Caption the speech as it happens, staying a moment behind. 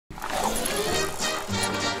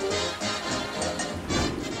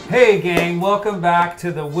Hey gang, welcome back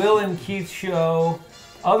to the Will and Keith Show,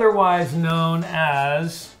 otherwise known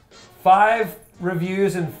as 5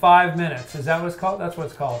 Reviews in 5 Minutes. Is that what it's called? That's what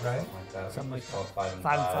it's called, right? Something like called 5 and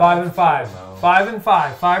 5. 5 and 5. 5 and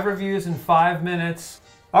 5. 5 reviews in 5 minutes.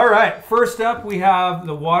 All right, first up we have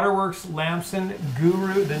the Waterworks Lamson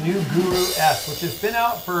Guru, the new Guru S, which has been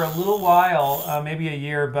out for a little while, maybe a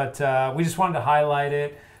year, but we just wanted to highlight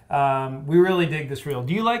it. We really dig this reel.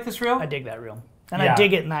 Do you like this reel? I dig that reel. And yeah. I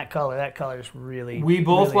dig it in that color. That color is really We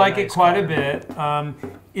both really like nice it quite color. a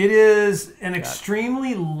bit. It is an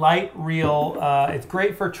extremely light reel. It's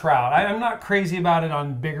great for trout. I'm not crazy about it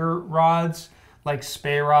on bigger rods, like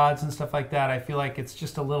spey rods and stuff like that. I feel like it's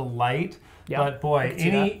just a little light. Yep. But boy,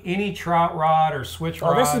 any trout rod or switch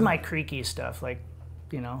rod. Oh, this is my creaky stuff, like,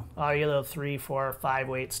 you know, all your little 3, 4, 5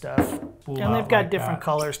 weight stuff. And they've got different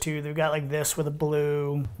colors too. They've got like this with a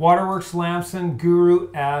blue. Waterworks Lamson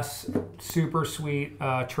Guru S, super sweet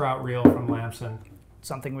trout reel from Lamson.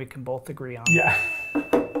 Something we can both agree on. Yeah.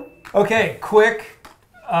 Okay, quick.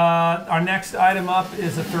 Our next item up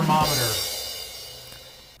is a thermometer.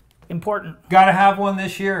 Important. Got to have one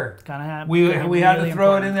this year. Gotta have. We had to throw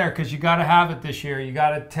important. it in there because you got to have it this year. You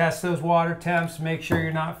got to test those water temps. Make sure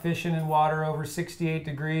you're not fishing in water over 68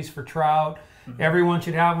 degrees for trout. Mm-hmm. Everyone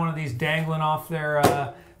should have one of these dangling off their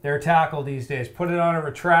tackle these days. Put it on a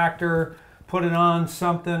retractor. Put it on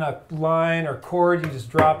something, a line or cord. You just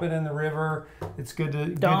drop it in the river. It's good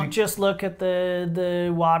to don't just look at the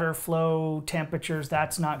water flow temperatures.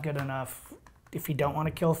 That's not good enough. If you don't want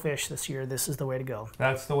to kill fish this year, this is the way to go.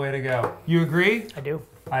 That's the way to go. You agree? I do.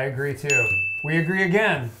 I agree too. We agree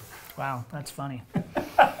again. Wow, that's funny.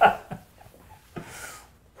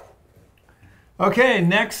 Okay,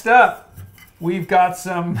 next up, we've got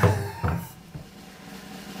some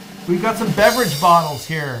beverage bottles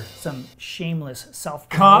here. Some shameless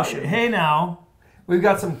self-promotion. Hey now, we've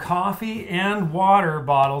got some coffee and water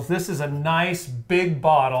bottles. This is a nice big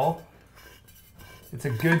bottle. It's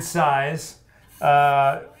a good size.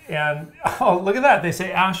 And oh, look at that. They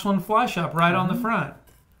say Ashland Fly Shop right on the front.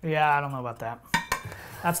 Yeah, I don't know about that.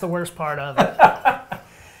 That's the worst part of it.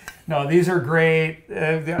 No, these are great.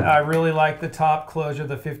 I really like the top closure.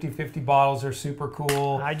 The 50/50 bottles are super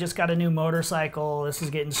cool. I just got a new motorcycle. This is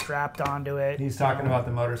getting strapped onto it. He's talking about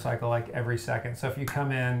the motorcycle like every second. So if you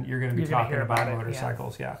come in, you're going to be talking about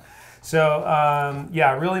motorcycles. Yeah. So,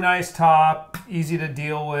 yeah, really nice top, easy to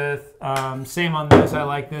deal with. Same on this. I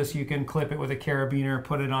like this. You can clip it with a carabiner,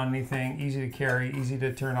 put it on anything. Easy to carry, easy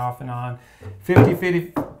to turn off and on.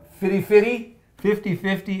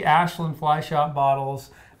 50/50 Ashland Fly Shop bottles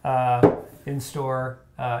in store.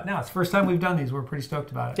 Now, it's the first time we've done these. We're pretty stoked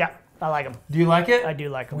about it. Yeah, I like them. Do you like it? I do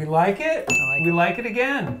like them. We like it? We like it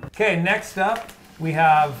again. Okay, next up, we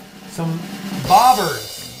have some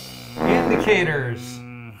bobbers, indicators.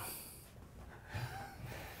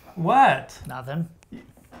 What? Nothing.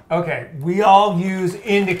 Okay, we all use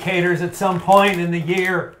indicators at some point in the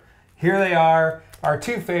year. Here they are, our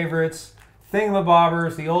 2 favorites,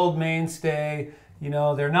 thingamabobbers, the old mainstay. You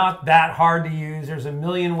know, they're not that hard to use. There's a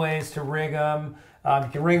million ways to rig them. You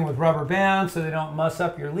can rig them with rubber bands so they don't muss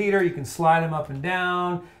up your leader. You can slide them up and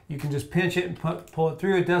down. You can just pinch it and pull it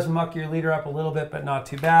through. It does muck your leader up a little bit, but not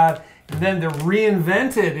too bad. And then the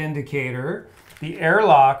reinvented indicator, the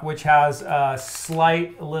airlock, which has a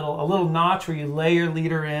little notch where you lay your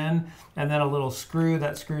leader in, and then a little screw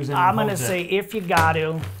that screws in. I'm gonna say if you got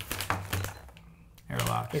to.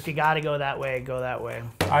 Airlocks. If you got to go that way, go that way.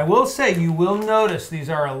 I will say you will notice these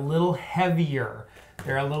are a little heavier.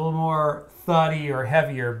 They're a little more thuddy or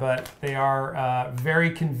heavier, but they are very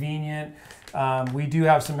convenient. We do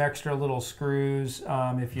have some extra little screws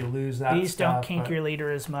if you lose that. These don't kink your leader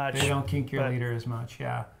as much. They don't kink your leader as much,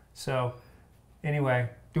 yeah. So. Anyway,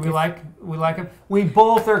 we like them? We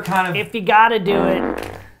both are kind of... If you got to do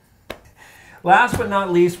it. Last but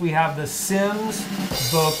not least, we have the Sims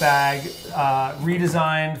boat bag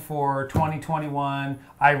redesigned for 2021.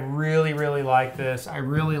 I really, really like this. I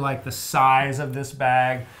really like the size of this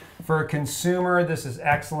bag. For a consumer, this is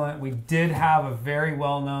excellent. We did have a very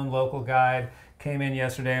well-known local guide came in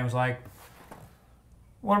yesterday and was like,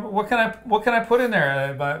 what can I put in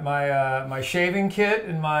there? My shaving kit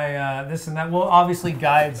and my this and that. Well, obviously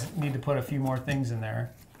guides need to put a few more things in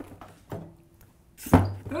there.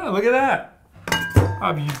 Oh, look at that!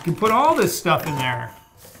 You can put all this stuff in there.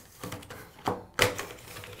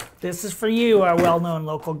 This is for you, our well-known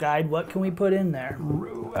local guide. What can we put in there?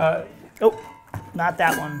 Oh, not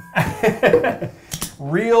that one.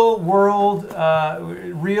 real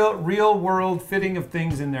world fitting of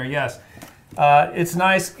things in there. Yes. It's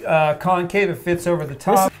nice, concave. It fits over the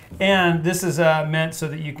top. And this is meant so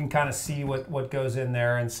that you can kind of see what goes in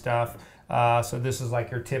there and stuff. So this is like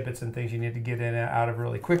your tippets and things you need to get in and out of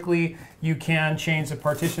really quickly. You can change the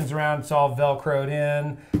partitions around. It's all Velcroed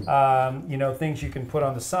in. You know, things you can put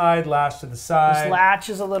on the side, latch to the side. This latch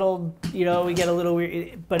is a little, you know, we get a little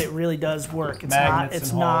weird, but it really does work.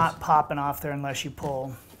 It's not popping off there unless you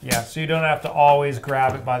pull. Yeah, so you don't have to always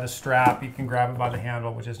grab it by the strap. You can grab it by the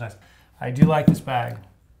handle, which is nice. I do like this bag.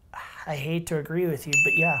 I hate to agree with you,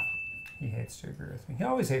 but yeah. He hates to agree with me. He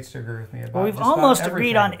always hates to agree with me about. Well, we've almost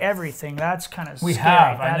agreed on everything. That's kind of scary. We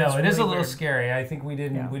have. I know it is a little weird. scary. I think we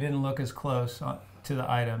didn't look as close to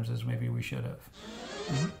the items as maybe we should have.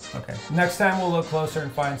 Okay. Next time we'll look closer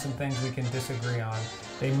and find some things we can disagree on.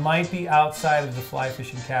 They might be outside of the fly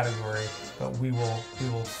fishing category, but we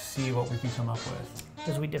will see what we can come up with.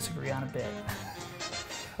 Because we disagree on a bit.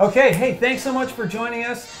 Okay. Hey, thanks so much for joining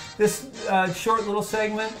us. This short little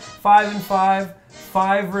segment, 5 and 5.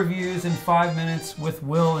 5 reviews in 5 minutes with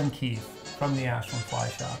Will and Keith from the Ashland Fly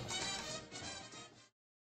Shop.